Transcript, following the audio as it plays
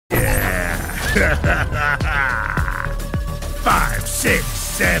5, 6,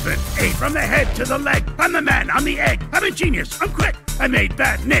 7, 8. From the head to the leg. I'm the man, I'm the egg. I'm a genius, I'm quick. I made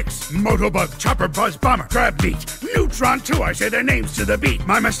bad nicks. Motobug, chopper, buzz, bomber, crab meat. Neutron 2, I say their names to the beat.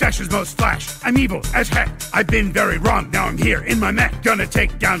 My mustache is most flash. I'm evil as heck. I've been very wrong, now I'm here in my mech. Gonna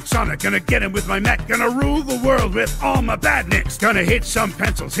take down Sonic, gonna get him with my mech. Gonna rule the world with all my bad nicks. Gonna hit some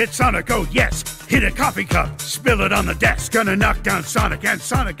pencils, hit Sonic, oh yes. Hit a coffee cup, spill it on the desk. Gonna knock down Sonic and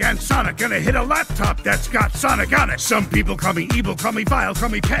Sonic and Sonic. Gonna hit a laptop that's got Sonic on it. Some people call me evil, call me vile, call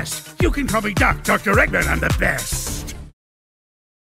me pest. You can call me Dr. Eggman, I'm the best.